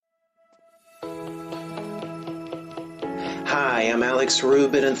Hi, I'm Alex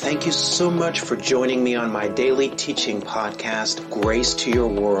Rubin, and thank you so much for joining me on my daily teaching podcast, Grace to Your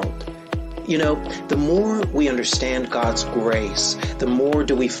World. You know, the more we understand God's grace, the more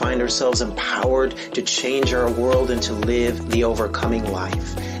do we find ourselves empowered to change our world and to live the overcoming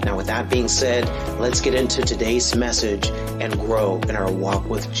life. Now, with that being said, let's get into today's message and grow in our walk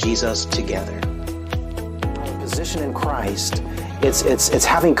with Jesus together. Position in Christ. It's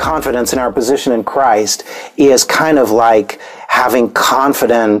having confidence in our position in Christ is kind of like having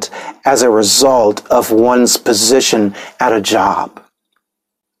confidence as a result of one's position at a job.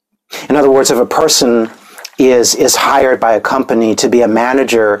 In other words, if a person is hired by a company to be a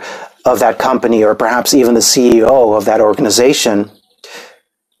manager of that company, or perhaps even the CEO of that organization,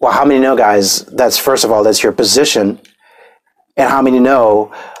 well, how many know, guys, that's first of all, that's your position. And how many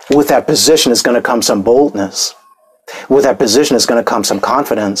know with that position is going to come some boldness? With that position is going to come some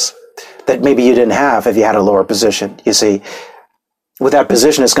confidence that maybe you didn't have if you had a lower position. You see, with that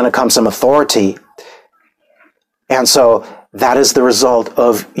position is going to come some authority. And so that is the result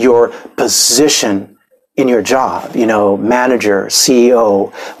of your position in your job, manager,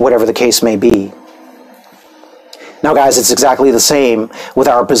 CEO, whatever the case may be. Now, guys, it's exactly the same with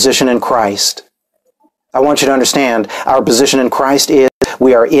our position in Christ. I want you to understand our position in Christ is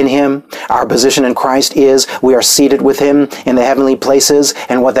we are in Him. Our position in Christ is we are seated with Him in the heavenly places.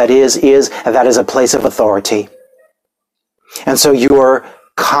 And what that is that is a place of authority. And so your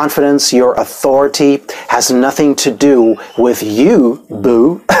confidence, your authority has nothing to do with you,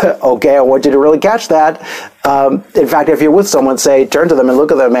 boo. Okay, I want you to really catch that. In fact, if you're with someone, turn to them and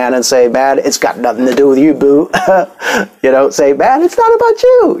look at them, man, and say, man, it's got nothing to do with you, boo. Say, man, it's not about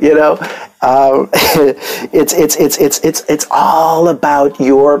you. It's all about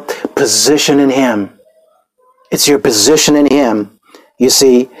your position in Him. It's your position in Him, you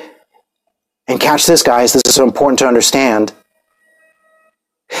see. And catch this, guys. This is so important to understand.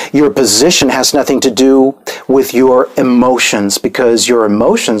 Your position has nothing to do with your emotions, because your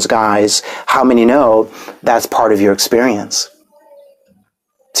emotions, guys, how many know that's part of your experience?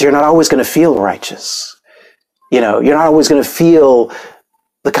 So you're not always going to feel righteous. You're not always going to feel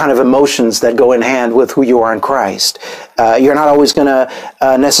the kind of emotions that go in hand with who you are in Christ. You're not always going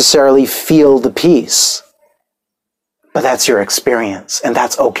to necessarily feel the peace. But that's your experience, and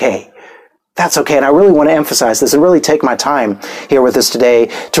that's okay. That's okay, and I really want to emphasize this and really take my time here with us today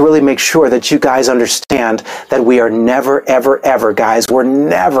to really make sure that you guys understand that we are never, ever, ever, guys, we're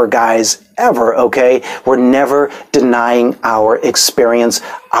never, guys, ever, okay? We're never denying our experience.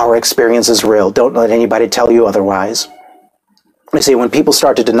 Our experience is real. Don't let anybody tell you otherwise. You see, when people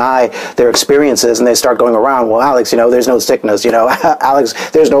start to deny their experiences and they start going around, well, Alex, there's no sickness,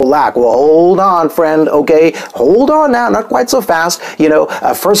 Alex, there's no lack. Well, hold on, friend, okay? Hold on now, not quite so fast.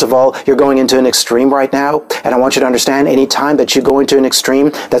 First of all, you're going into an extreme right now, and I want you to understand any time that you go into an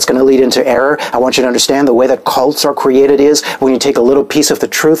extreme, that's going to lead into error. I want you to understand the way that cults are created is when you take a little piece of the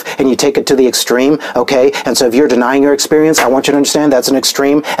truth and you take it to the extreme, okay? And so if you're denying your experience, I want you to understand that's an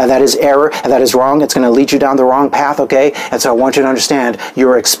extreme, and that is error, and that is wrong. It's going to lead you down the wrong path, okay? And so I want you to understand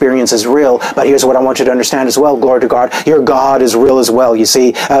your experience is real, but here's what I want you to understand as well, glory to God, your God is real as well, you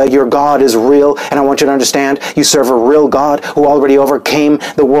see, your God is real, and I want you to understand you serve a real God who already overcame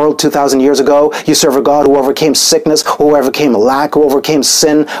the world 2,000 years ago. You serve a God who overcame sickness, who overcame lack, who overcame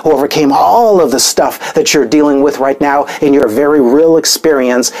sin, who overcame all of the stuff that you're dealing with right now in your very real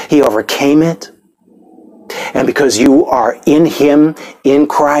experience. He overcame it. And because you are in Him, in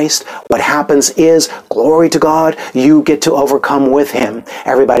Christ, what happens is, glory to God, you get to overcome with Him.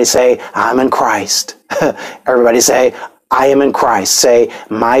 Everybody say, I'm in Christ. Everybody say, I am in Christ. Say,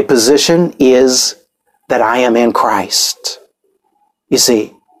 my position is that I am in Christ. You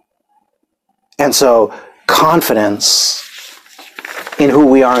see? And so, confidence in who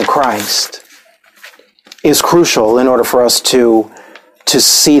we are in Christ is crucial in order for us to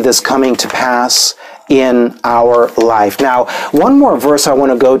see this coming to pass in our life. Now, one more verse I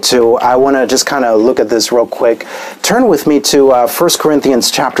want to go to. I want to just kind of look at this real quick. Turn with me to 1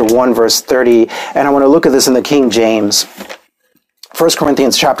 Corinthians chapter 1, verse 30, and I want to look at this in the King James. 1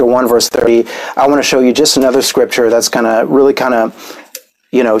 Corinthians chapter 1, verse 30. I want to show you just another scripture that's going to really kind of,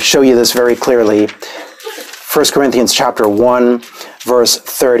 show you this very clearly. 1 Corinthians chapter 1, verse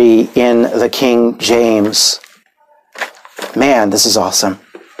 30 in the King James. Man, this is awesome.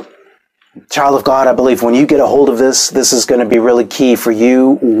 Child of God, I believe when you get a hold of this, this is going to be really key for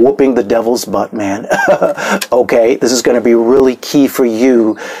you whooping the devil's butt, man. Okay? This is going to be really key for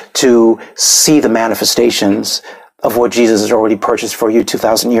you to see the manifestations of what Jesus has already purchased for you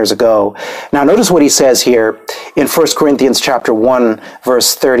 2,000 years ago. Now, notice what he says here in 1 Corinthians chapter 1,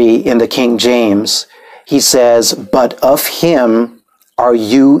 verse 30 in the King James. he says, but of him are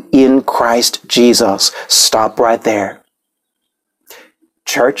you in Christ Jesus. Stop right there.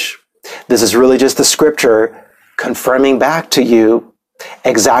 Church, this is really just the scripture confirming back to you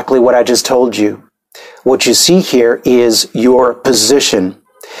exactly what I just told you. What you see here is your position.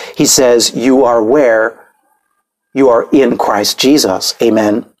 He says you are where? You are in Christ Jesus.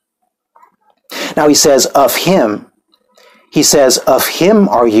 Amen. Now he says of him. He says of him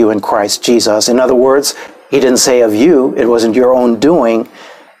are you in Christ Jesus. In other words, he didn't say of you. It wasn't your own doing.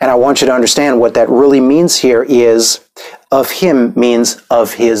 And I want you to understand what that really means here is of him means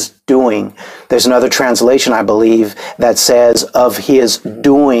of his doing. There's another translation, I believe, that says of his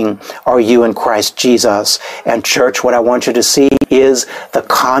doing are you in Christ Jesus. And church, what I want you to see is the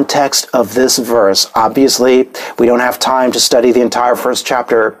context of this verse. Obviously, we don't have time to study the entire first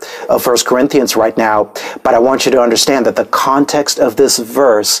chapter of 1 Corinthians right now, but I want you to understand that the context of this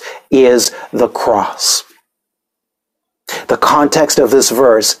verse is the cross. The context of this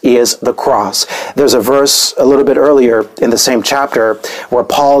verse is the cross. There's a verse a little bit earlier in the same chapter where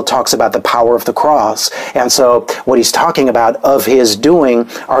Paul talks about the power of the cross. And so what he's talking about of his doing,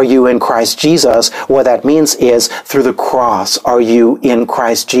 are you in Christ Jesus? What that means is through the cross, are you in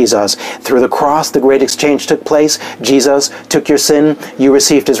Christ Jesus? Through the cross, the great exchange took place. Jesus took your sin, you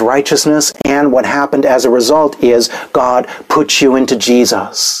received his righteousness, and what happened as a result is God put you into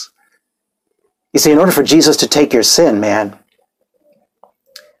Jesus. You see, in order for Jesus to take your sin, man,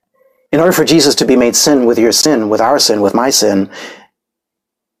 in order for Jesus to be made sin with your sin, with our sin, with my sin,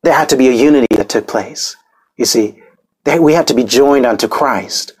 there had to be a unity that took place. You see, we had to be joined unto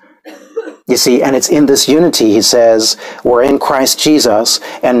Christ. You see, and it's in this unity, he says, we're in Christ Jesus,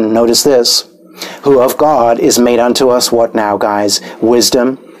 and notice this, who of God is made unto us what now, guys?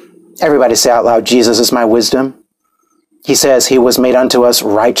 Wisdom. Everybody say out loud, Jesus is my wisdom. He says he was made unto us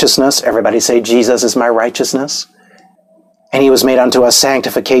righteousness. Everybody say, Jesus is my righteousness. And he was made unto us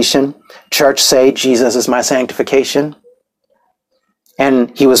sanctification. Church, say, Jesus is my sanctification.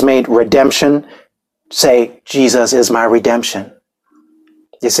 And he was made redemption. Say, Jesus is my redemption.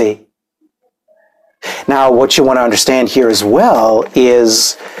 You see? Now, what you want to understand here as well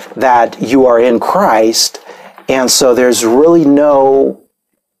is that you are in Christ. And so there's really no...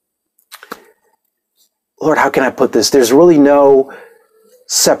 Lord, how can I put this? There's really no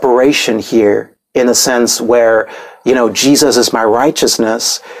separation here in a sense where, Jesus is my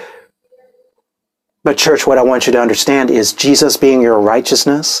righteousness. But church, what I want you to understand is Jesus being your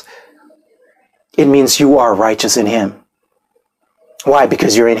righteousness, it means you are righteous in him. Why?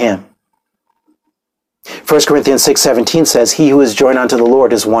 Because you're in him. 1 Corinthians 6:17 says, he who is joined unto the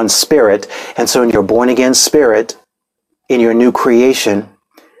Lord is one spirit. And so in your born again spirit, in your new creation,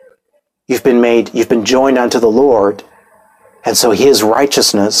 you've been joined unto the Lord, and so his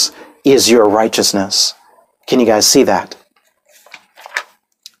righteousness is your righteousness. Can you guys see that?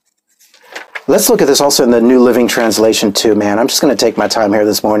 Let's look at this also in the New Living Translation too, man. I'm just going to take my time here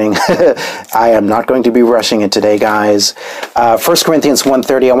this morning. I am not going to be rushing it today, guys. 1 Corinthians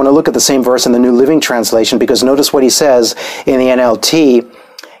 1:30, I want to look at the same verse in the New Living Translation because notice what he says in the NLT.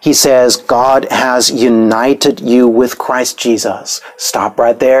 He says, God has united you with Christ Jesus. Stop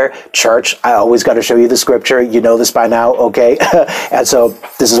right there. Church, I always got to show you the scripture. You know this by now, okay? And so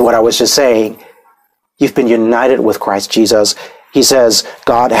this is what I was just saying. You've been united with Christ Jesus. He says,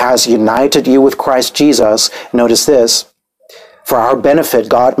 God has united you with Christ Jesus. Notice this. For our benefit,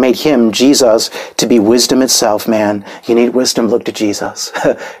 God made him, Jesus, to be wisdom itself, man. You need wisdom, look to Jesus.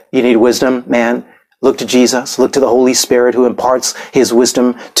 You need wisdom, man. Look to Jesus. Look to the Holy Spirit who imparts his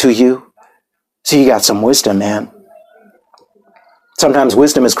wisdom to you. So you got some wisdom, man. Sometimes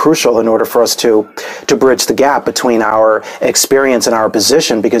wisdom is crucial in order for us to bridge the gap between our experience and our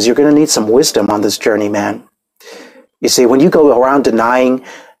position because you're going to need some wisdom on this journey, man. You see, when you go around denying,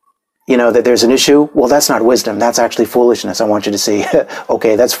 that there's an issue, well, that's not wisdom. That's actually foolishness. I want you to see,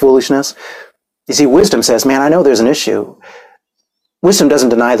 okay, that's foolishness. You see, wisdom says, man, I know there's an issue. Wisdom doesn't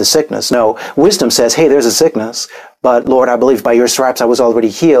deny the sickness. No, wisdom says, hey, there's a sickness, but Lord, I believe by your stripes I was already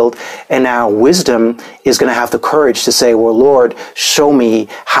healed. And now wisdom is going to have the courage to say, well, Lord, show me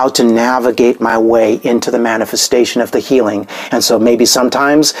how to navigate my way into the manifestation of the healing. And so maybe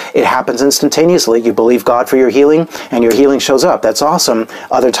sometimes it happens instantaneously. You believe God for your healing and your healing shows up. That's awesome.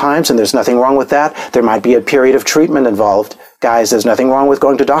 Other times, and there's nothing wrong with that, there might be a period of treatment involved. Guys, there's nothing wrong with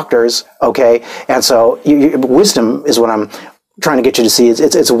going to doctors, okay? And so wisdom is what I'm trying to get you to see.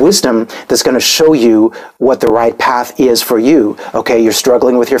 It's wisdom that's going to show you what the right path is for you. Okay, you're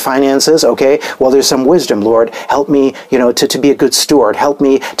struggling with your finances. Okay, well, there's some wisdom. Lord, help me, to be a good steward. Help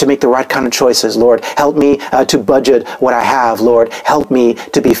me to make the right kind of choices. Lord, help me to budget what I have. Lord, help me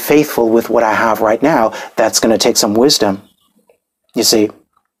to be faithful with what I have right now. That's going to take some wisdom, you see.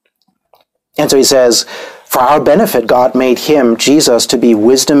 And so he says, for our benefit, God made him, Jesus, to be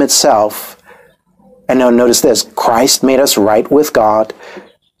wisdom itself. And now notice this, Christ made us right with God.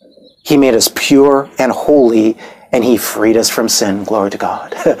 He made us pure and holy, and he freed us from sin. Glory to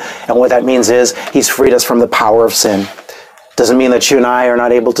God. And what that means is he's freed us from the power of sin. Doesn't mean that you and I are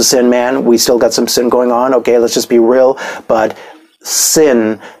not able to sin, man. We still got some sin going on. Okay, let's just be real. But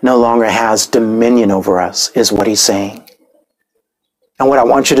sin no longer has dominion over us, is what he's saying. And what I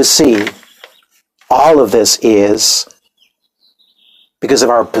want you to see, all of this is because of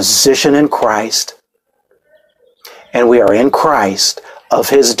our position in Christ. And we are in Christ of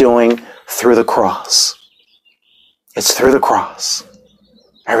his doing through the cross. It's through the cross.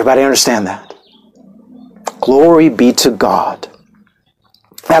 Everybody understand that? Glory be to God.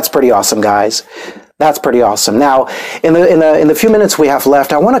 That's pretty awesome, guys. That's pretty awesome. Now, in the few minutes we have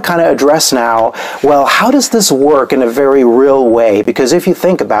left, I want to kind of address now, well, how does this work in a very real way? Because if you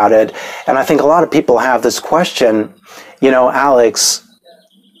think about it, and I think a lot of people have this question, Alex,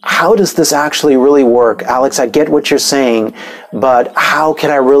 how does this actually really work? Alex, I get what you're saying, but how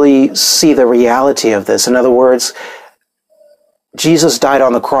can I really see the reality of this? In other words, Jesus died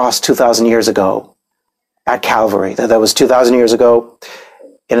on the cross 2,000 years ago at Calvary. That was 2,000 years ago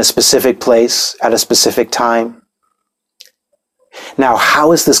in a specific place at a specific time. Now,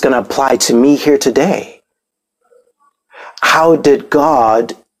 how is this going to apply to me here today? How did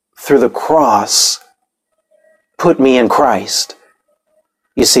God, through the cross, put me in Christ?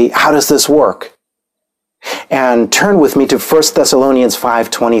 You see, how does this work? And turn with me to 1 Thessalonians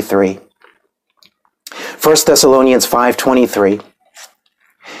 5:23. 1 Thessalonians 5:23.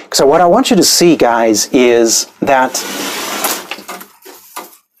 So what I want you to see, guys, is that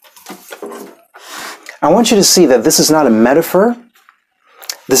I want you to see that this is not a metaphor.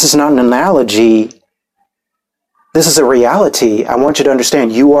 This is not an analogy. This is a reality. I want you to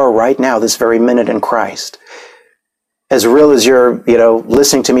understand you are right now, this very minute, in Christ. As real as you're,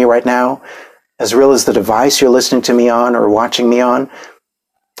 listening to me right now, as real as the device you're listening to me on or watching me on,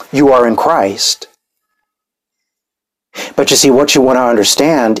 you are in Christ. But you see, what you want to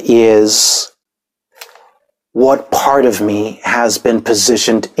understand is what part of me has been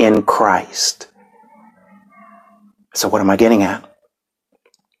positioned in Christ. So what am I getting at?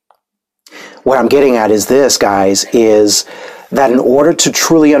 What I'm getting at is this, guys, is that in order to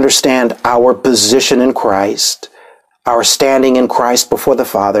truly understand our position in Christ, our standing in Christ before the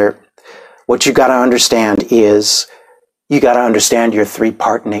Father, what you got to understand is you got to understand your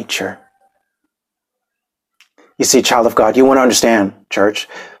three-part nature. You see, child of God, you want to understand, church,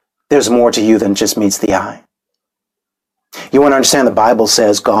 there's more to you than just meets the eye. You want to understand the Bible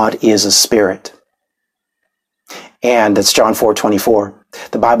says God is a spirit. And that's John 4:24.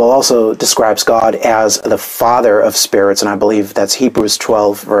 The Bible also describes God as the Father of spirits, and I believe that's Hebrews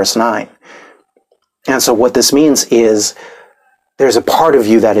 12, verse 9. And so what this means is there's a part of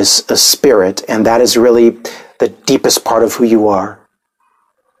you that is a spirit, and that is really the deepest part of who you are.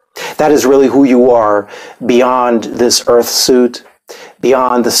 That is really who you are beyond this earth suit,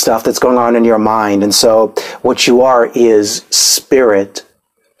 beyond the stuff that's going on in your mind. And so what you are is spirit,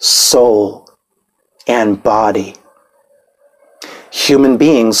 soul, and body. Human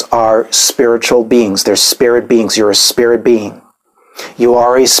beings are spiritual beings. They're spirit beings. You're a spirit being. You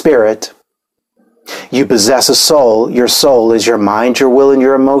are a spirit. You possess a soul. Your soul is your mind, your will, and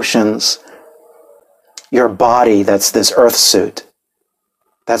your emotions. Your body, that's this earth suit.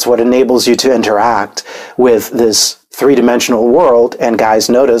 That's what enables you to interact with this three-dimensional world. And guys,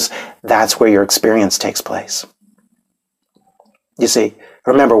 notice that's where your experience takes place. You see,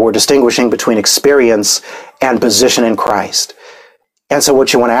 remember, we're distinguishing between experience and position in Christ. And so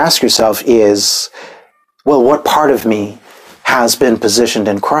what you want to ask yourself is, well, what part of me has been positioned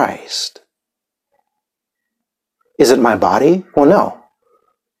in Christ? Is it my body? Well, no.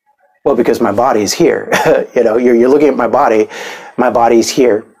 Well, because my body is here. You're looking at my body. My body's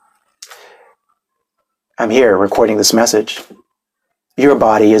here. I'm here recording this message. Your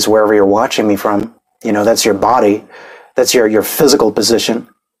body is wherever you're watching me from. That's your body. That's your physical position.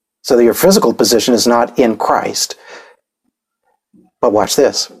 So that your physical position is not in Christ. But watch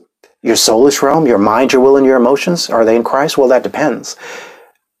this. Your soulish realm, your mind, your will, and your emotions, are they in Christ? Well, that depends.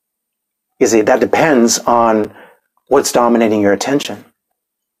 You see, that depends on what's dominating your attention.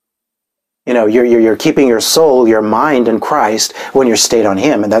 You're keeping your soul, your mind in Christ when you're stayed on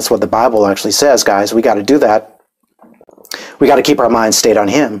him. And that's what the Bible actually says, guys. We got to do that. We got to keep our mind stayed on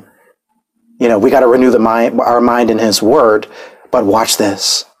him. We got to renew our mind in his word. But watch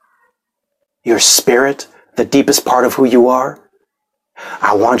this. Your spirit, the deepest part of who you are,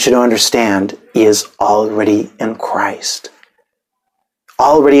 I want you to understand, is already in Christ.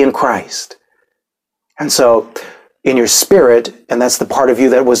 Already in Christ. And so, in your spirit, and that's the part of you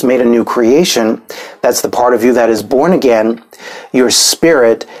that was made a new creation, that's the part of you that is born again, your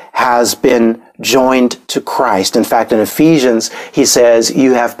spirit has been joined to Christ. In fact, in Ephesians, he says,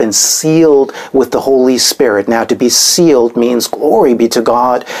 you have been sealed with the Holy Spirit. Now, to be sealed means glory be to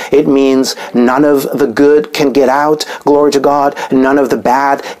God. It means none of the good can get out, glory to God. None of the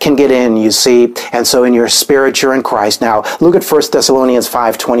bad can get in, you see. And so in your spirit, you're in Christ. Now, look at 1 Thessalonians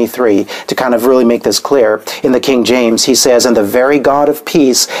 5:23 to kind of really make this clear. In the King James, he says, and the very God of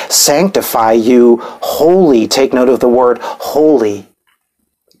peace sanctify you wholly. Take note of the word holy.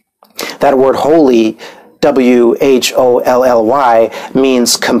 That word holy, W-H-O-L-L-Y,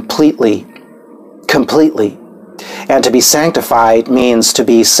 means completely. Completely. And to be sanctified means to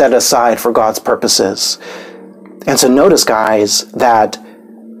be set aside for God's purposes. And so notice, guys, that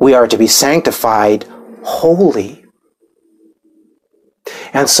we are to be sanctified wholly.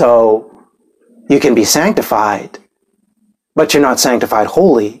 And so you can be sanctified, but you're not sanctified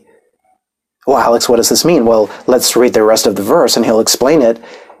wholly. Well, Alex, what does this mean? Well, let's read the rest of the verse and he'll explain it.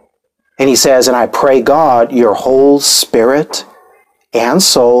 And he says, and I pray God, your whole spirit and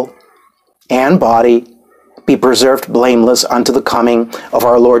soul and body be preserved blameless unto the coming of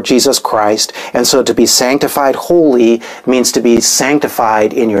our Lord Jesus Christ. And so to be sanctified wholly means to be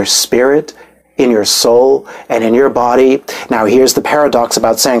sanctified in your spirit, in your soul, and in your body. Now, here's the paradox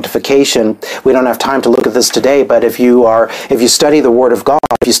about sanctification. We don't have time to look at this today, but if you study the Word of God,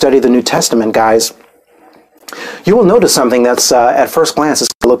 if you study the New Testament, guys, you will notice something that's, at first glance, is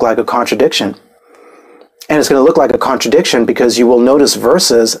going to look like a contradiction. And it's going to look like a contradiction because you will notice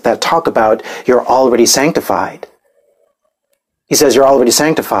verses that talk about you're already sanctified. He says you're already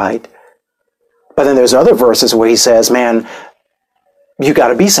sanctified. But then there's other verses where he says, man, you got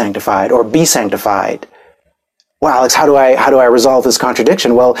to be sanctified or be sanctified. Well, Alex, how do I resolve this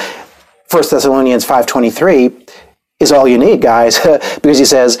contradiction? Well, 1 Thessalonians 5:23 is all you need, guys, because he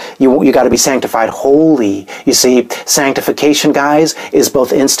says you got to be sanctified wholly. You see, sanctification, guys, is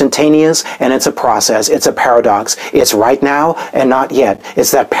both instantaneous and it's a process. It's a paradox. It's right now and not yet. It's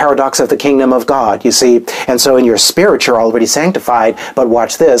that paradox of the kingdom of God, you see. And so in your spirit, you're already sanctified, but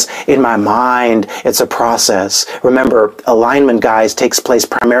watch this. In my mind, it's a process. Remember, alignment, guys, takes place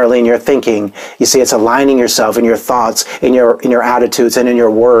primarily in your thinking. You see, it's aligning yourself in your thoughts, in your attitudes, and in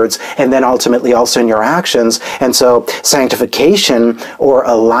your words, and then ultimately also in your actions. And so sanctification or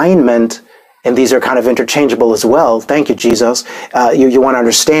alignment, and these are kind of interchangeable as well. Thank you, Jesus. You want to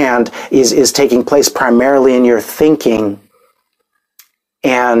understand is taking place primarily in your thinking.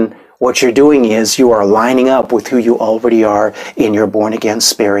 And what you're doing is you are lining up with who you already are in your born again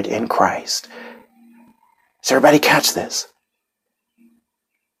spirit in Christ. Does everybody catch this?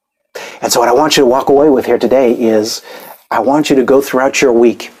 And so what I want you to walk away with here today is I want you to go throughout your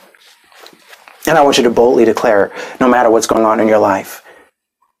week. And I want you to boldly declare, no matter what's going on in your life.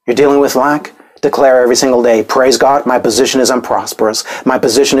 You're dealing with lack? Declare every single day, praise God, my position is I'm prosperous. My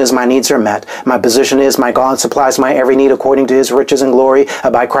position is my needs are met. My position is my God supplies my every need according to his riches and glory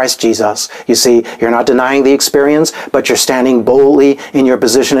by Christ Jesus. You see, you're not denying the experience, but you're standing boldly in your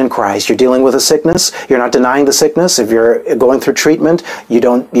position in Christ. You're dealing with a sickness. You're not denying the sickness. If you're going through treatment,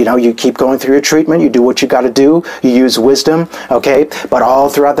 you keep going through your treatment. You do what you got to do. You use wisdom, okay? But all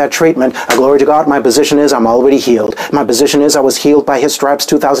throughout that treatment, glory to God, my position is I'm already healed. My position is I was healed by his stripes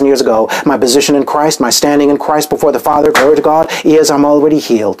 2,000 years ago. My position in Christ, my standing in Christ before the Father, glory to God, is I'm already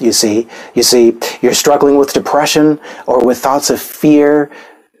healed, you see. You're struggling with depression or with thoughts of fear,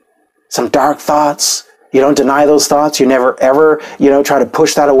 some dark thoughts. You don't deny those thoughts. You never ever, try to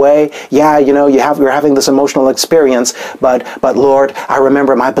push that away. Yeah, you're having this emotional experience, but Lord, I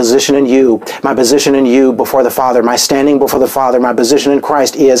remember my position in you before the Father, my standing before the Father, my position in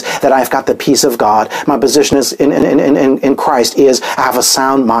Christ is that I've got the peace of God. My position is in Christ is I have a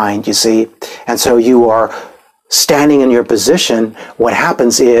sound mind, you see. And so you are standing in your position. What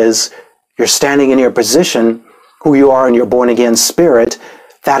happens is you're standing in your position, who you are in your born again spirit.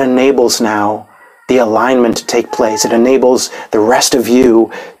 That enables now the alignment to take place. It enables the rest of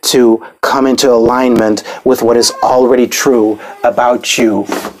you to come into alignment with what is already true about you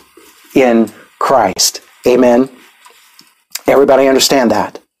in Christ. Amen. Everybody understand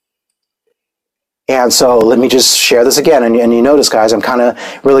that? And so let me just share this again. And you notice, guys, I'm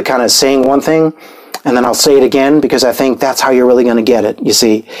really saying one thing, and then I'll say it again, because I think that's how you're really going to get it. You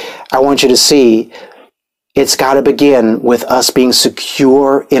see, I want you to see it's got to begin with us being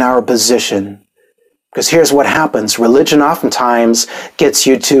secure in our position. Because here's what happens. Religion oftentimes gets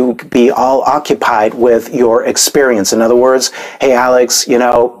you to be all occupied with your experience. In other words, hey, Alex,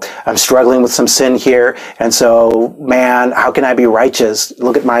 I'm struggling with some sin here. And so, man, how can I be righteous?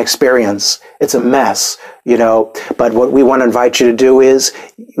 Look at my experience. It's a mess, But what we want to invite you to do is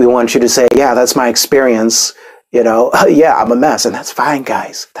we want you to say, yeah, that's my experience. Yeah, I'm a mess. And that's fine,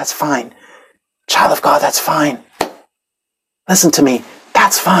 guys. That's fine. Child of God, that's fine. Listen to me.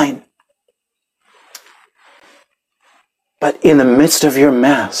 That's fine. But in the midst of your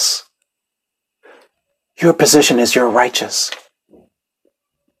mess, your position is you're righteous.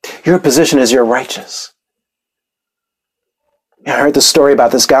 Your position is you're righteous. I heard the story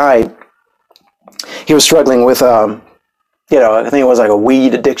about this guy. He was struggling with, I think it was like a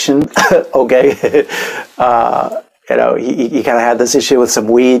weed addiction. Okay. He kind of had this issue with some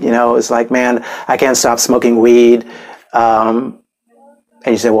weed. It's like, man, I can't stop smoking weed.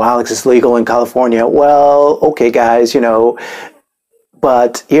 And you say, well, Alex, it's legal in California. Well, okay, guys,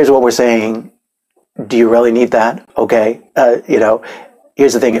 but here's what we're saying. Do you really need that? Okay.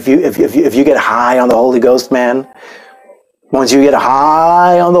 Here's the thing. If you get high on the Holy Ghost, man, once you get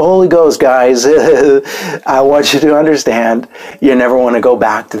high on the Holy Ghost, guys, I want you to understand, you never want to go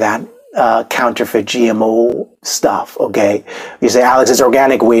back to that counterfeit GMO stuff, okay? You say, Alex, it's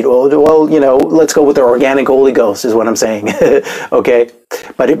organic weed. Well, let's go with the organic Holy Ghost is what I'm saying, okay?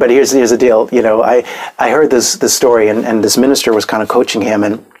 But here's the deal. I heard this story, and this minister was kind of coaching him,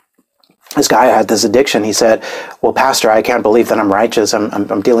 and this guy had this addiction. He said, well, Pastor, I can't believe that I'm righteous.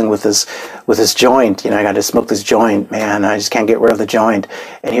 I'm dealing with this joint. I got to smoke this joint, man. I just can't get rid of the joint.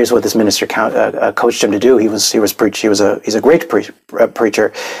 And here's what this minister coached him to do. He's a great preacher.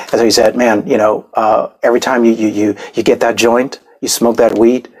 And so he said, man, every time you get that joint, you smoke that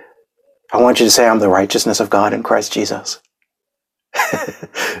weed, I want you to say, I'm the righteousness of God in Christ Jesus.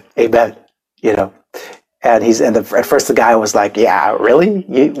 Amen. And at first the guy was like, yeah,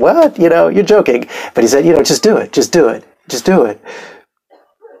 really? What? You're joking. But he said, just do it. Just do it. Just do it.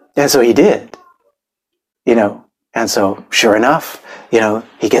 And so he did, and so sure enough, he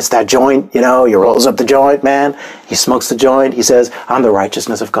gets that joint, he rolls up the joint, man. He smokes the joint. He says, I'm the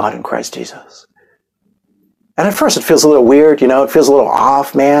righteousness of God in Christ Jesus. And at first it feels a little weird, it feels a little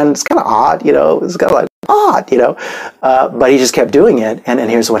off, man. It's kind of odd, it's kind of like odd, but he just kept doing it. And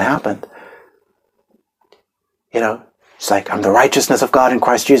here's what happened. It's like, I'm the righteousness of God in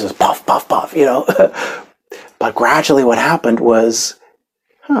Christ Jesus. Puff, puff, puff, But gradually what happened was,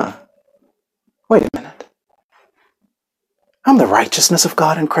 wait a minute. I'm the righteousness of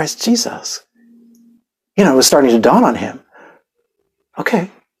God in Christ Jesus. It was starting to dawn on him. Okay,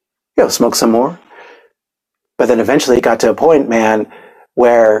 smoke some more. But then eventually it got to a point, man,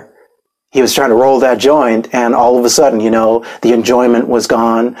 where he was trying to roll that joint, and all of a sudden, the enjoyment was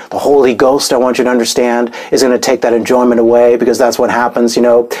gone. The Holy Ghost, I want you to understand, is going to take that enjoyment away, because that's what happens,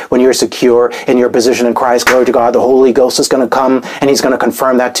 when you're secure in your position in Christ. Glory to God. The Holy Ghost is going to come, and he's going to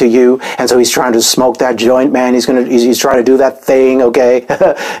confirm that to you. And so he's trying to smoke that joint, man. He's trying to do that thing, okay?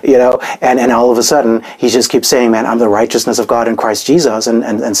 And all of a sudden, he just keeps saying, man, I'm the righteousness of God in Christ Jesus.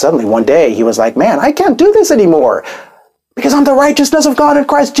 And suddenly one day he was like, man, I can't do this anymore, because I'm the righteousness of God in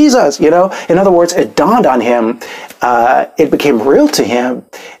Christ Jesus, In other words, it dawned on him. It became real to him.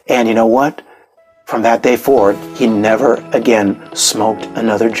 And you know what? From that day forward, he never again smoked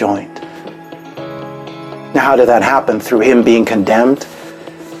another joint. Now, how did that happen? Through him being condemned?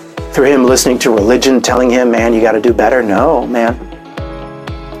 Through him listening to religion telling him, man, you got to do better? No, man.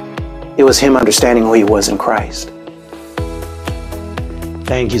 It was him understanding who he was in Christ.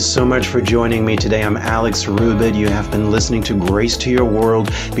 Thank you so much for joining me today. I'm Alex Rubit. You have been listening to Grace to Your World.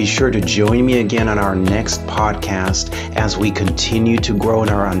 Be sure to join me again on our next podcast as we continue to grow in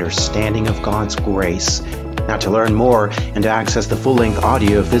our understanding of God's grace. Now, to learn more and to access the full-length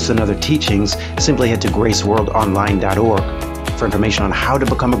audio of this and other teachings, simply head to graceworldonline.org. For information on how to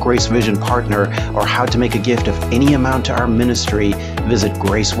become a Grace Vision partner or how to make a gift of any amount to our ministry, visit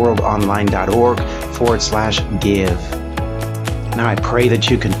graceworldonline.org/give. Now, I pray that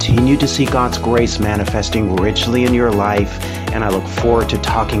you continue to see God's grace manifesting richly in your life, and I look forward to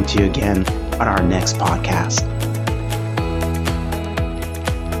talking to you again on our next podcast.